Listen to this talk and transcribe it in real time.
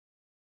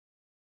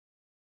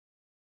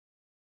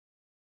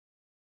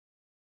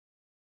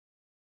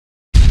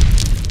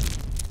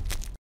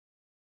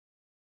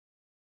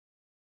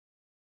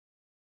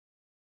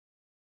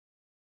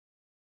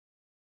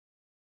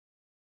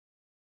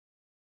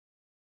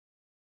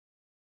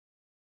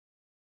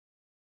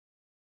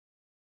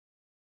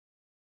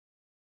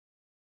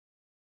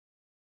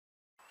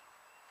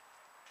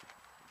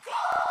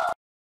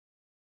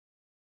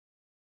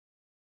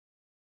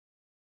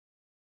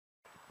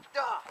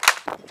Duh.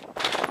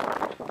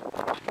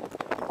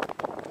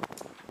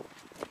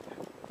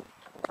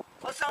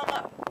 Let's sum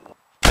up.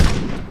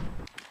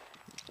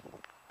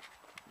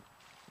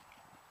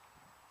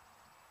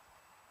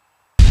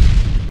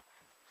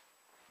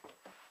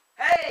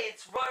 Hey,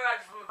 it's Roy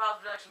Rogers from the Palace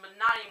Production, but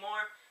not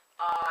anymore.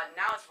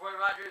 Now it's Roy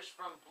Rogers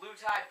from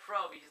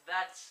BlueTiePro, because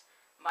that's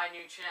my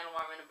new channel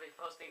where I'm going to be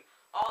posting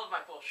all of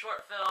my cool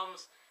short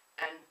films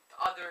and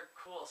other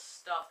cool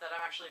stuff that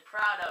I'm actually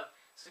proud of.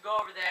 So go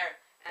over there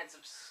and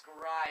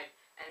subscribe.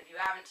 And if you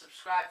haven't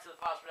subscribed to the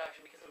Palace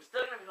Production, because I'm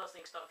still going to be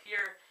posting stuff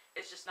here,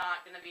 it's just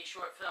not going to be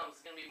short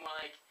films. It's going to be more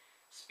like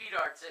speed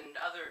arts and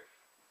other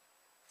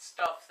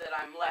stuff that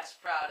I'm less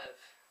proud of.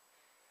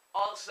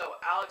 Also,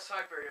 Alex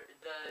Harper,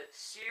 the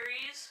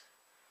series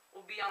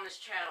will be on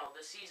this channel.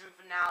 The season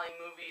finale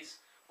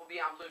movies will be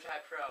on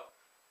BlueTiePro.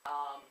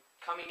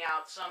 Coming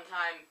out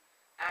sometime,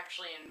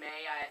 actually in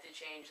May. I had to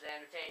change the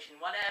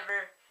annotation.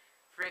 Whatever.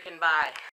 Freaking bye.